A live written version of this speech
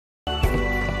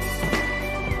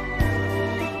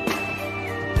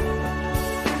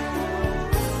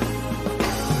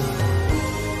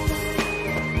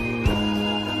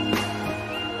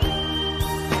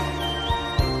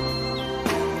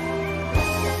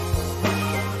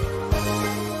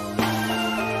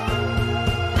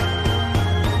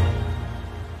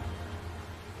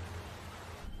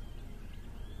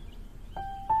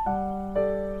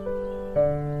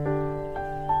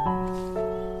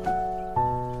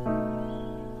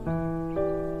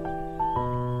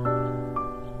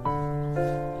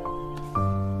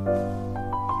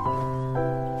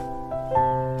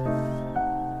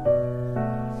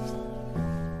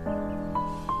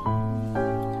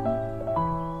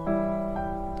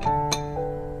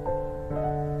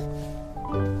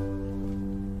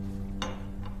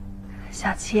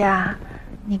小七啊，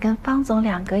你跟方总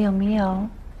两个有没有？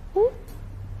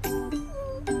真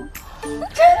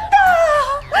的，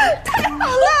太好了，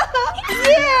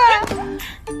耶！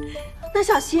那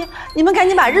小七，你们赶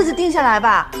紧把日子定下来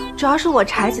吧。主要是我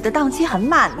柴姐的档期很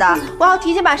满的，我要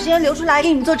提前把时间留出来给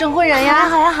你们做证婚人呀。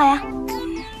好呀，好呀。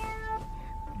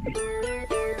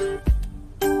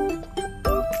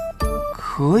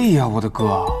可以呀，我的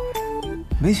哥，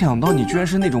没想到你居然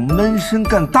是那种闷声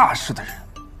干大事的人。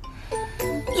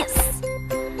Yes，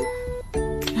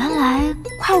 原来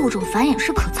跨物种繁衍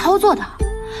是可操作的。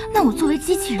那我作为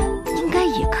机器人，应该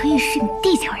也可以适应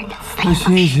地球人的繁衍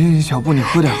方式。行，小布你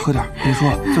喝点，别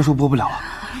说，再说播不了了。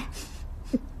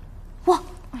哇，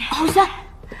好香，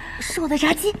是我的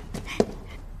炸鸡，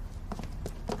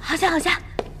好香。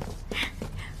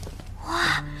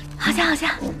哇，好香。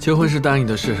结婚时答应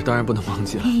的事，当然不能忘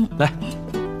记了。来，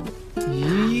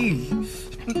咦，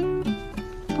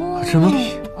好吃吗？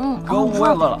哥，我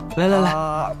也饿了。来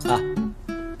啊，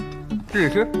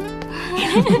吃。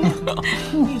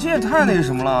你这也太那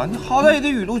什么了，你好歹也得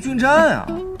雨露均沾啊。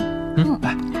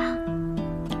来，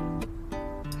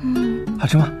好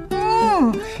吃吗？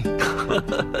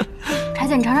柴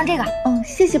姐，你尝尝这个。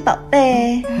谢谢宝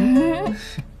贝。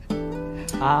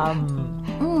好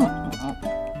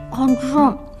吃。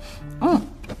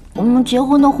我们结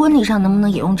婚的婚礼上能不能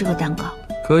也用这个蛋糕？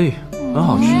可以，很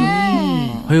好吃，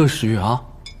很有食欲啊。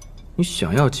你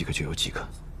想要几个就有几个。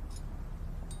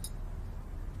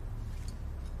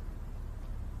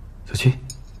小七，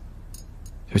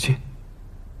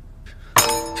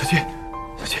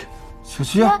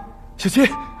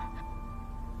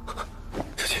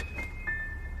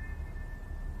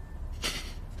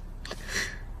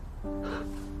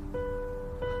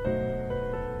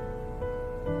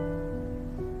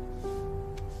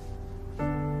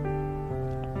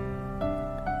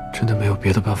真的没有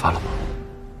别的办法了吗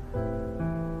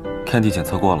？Candy 检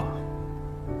测过了，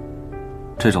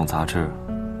这种杂质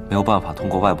没有办法通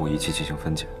过外部仪器进行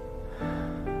分解，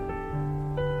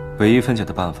唯一分解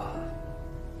的办法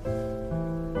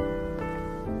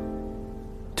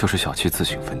就是小七自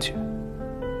行分解。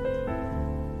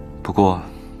不过，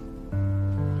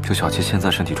就小七现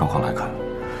在身体状况来看，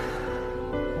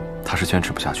她是坚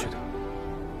持不下去的。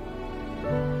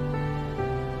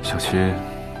小七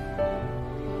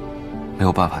没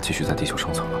有办法继续在地球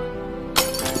生存了。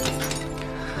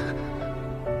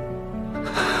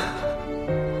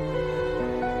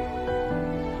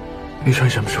渔船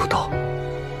什么时候到？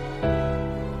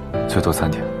最多3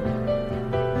天。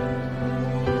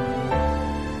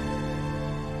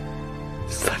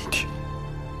3天。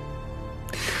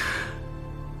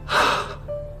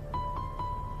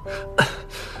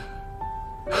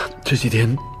这几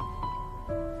天，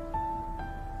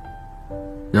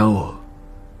让我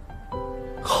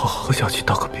好好和小七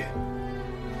道个别。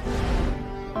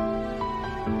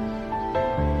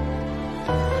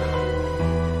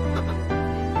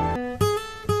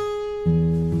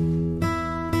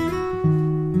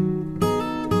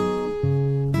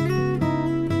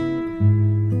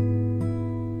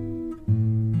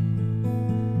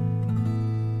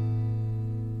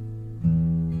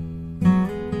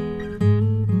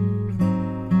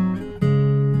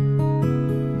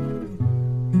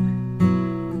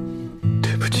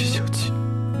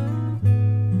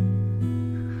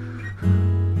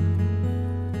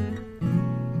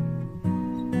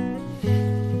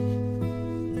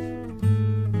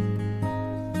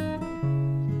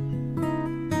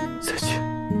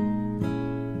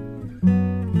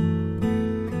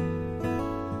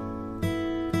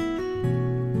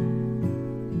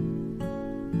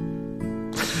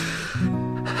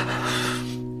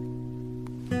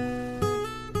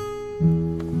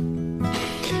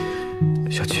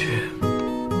小七，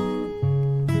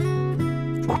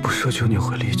我不奢求你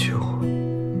会理解我，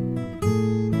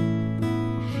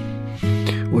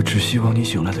我只希望你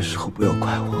醒来的时候不要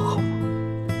怪我，好吗？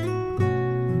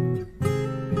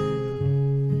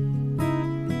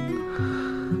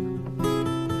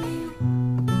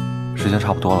时间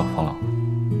差不多了，方冷，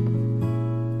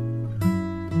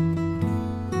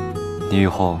你以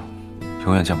后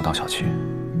永远见不到小七，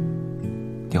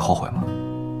你后悔吗？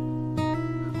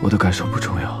我的感受不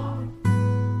重要，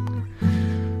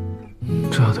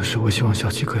重要的是我希望小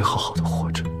七可以好好的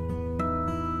活着。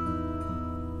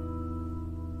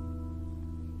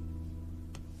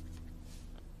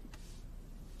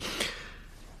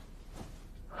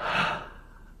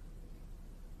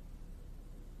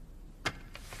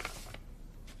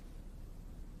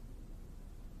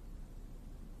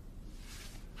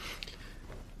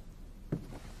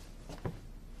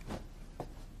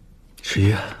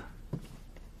11，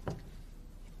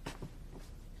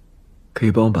可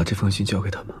以帮我把这封信交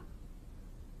给他吗？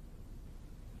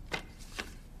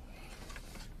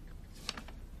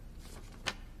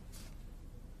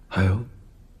还有，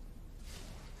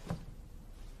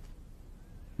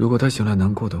如果他醒来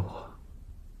难过的话，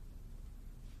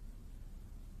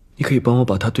你可以帮我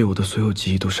把他对我的所有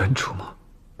记忆都删除吗？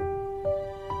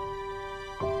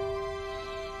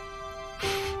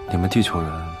你们地球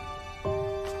人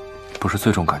不是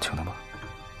最重感情的吗？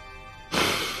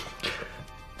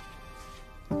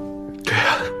对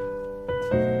呀，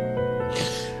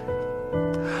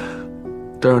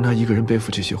但让他一个人背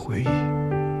负这些回忆，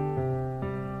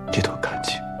这段感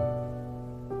情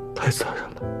太残忍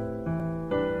了。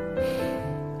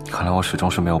看来我始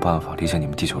终是没有办法理解你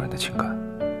们地球人的情感。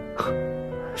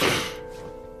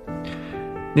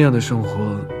那样的生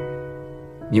活，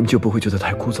你们就不会觉得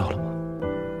太枯燥了吗？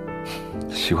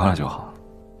习惯了就好。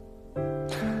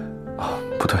啊，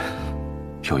不对，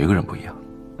有一个人不一样。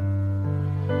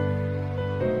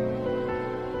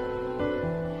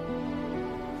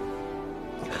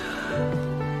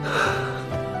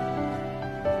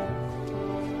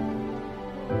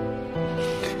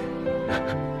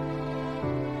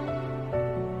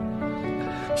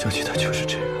小七他就是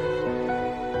这样，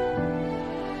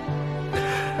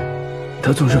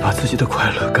他总是把自己的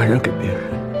快乐感染给别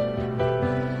人。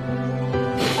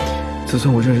自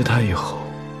从我认识他以后，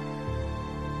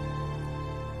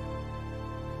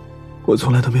我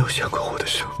从来都没有想过我的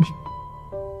生命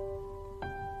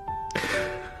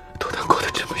都能过得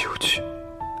这么有趣，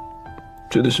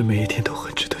真的是每一天都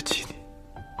很值得纪念。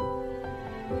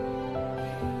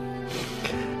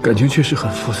感情确实很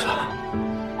复杂，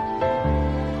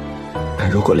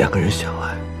但如果两个人相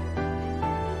爱，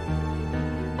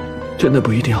真的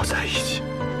不一定要在一起，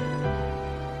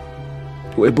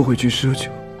我也不会去奢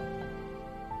求。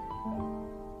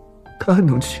他很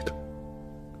能记得，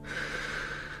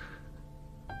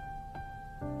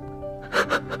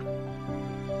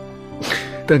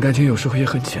但感情有时候也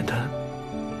很简单，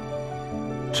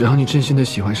只要你真心的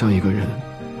喜欢上一个人，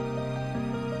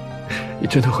你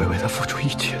真的会为他付出一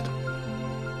切的。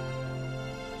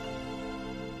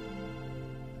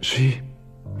11，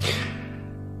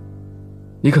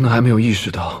你可能还没有意识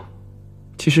到，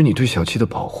其实你对小七的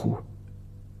保护，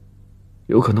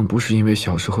有可能不是因为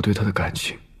小时候对他的感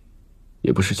情，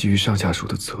也不是基于上下属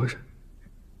的责任，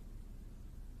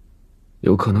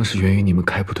有可能是源于你们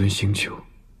开普敦星球，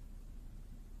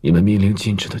你们命令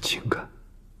禁止的情感。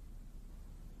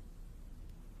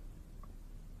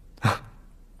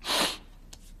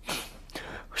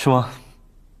是吗？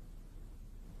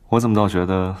我怎么倒觉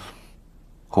得，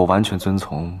我完全遵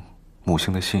从母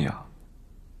星的信仰，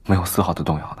没有丝毫的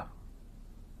动摇呢？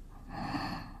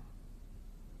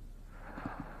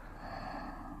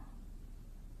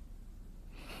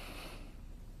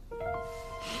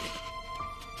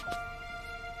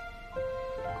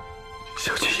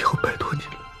小七，以后拜托你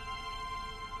了。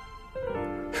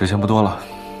时间不多了，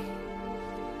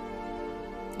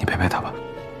你陪陪他吧。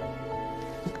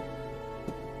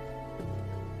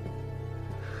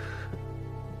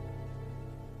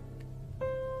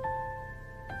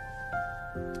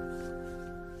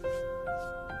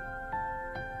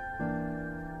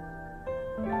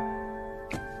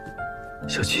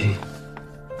小七，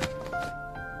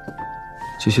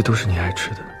这些都是你爱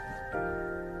吃的，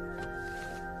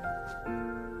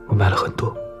我买了很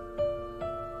多，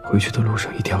回去的路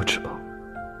上一定要吃饱。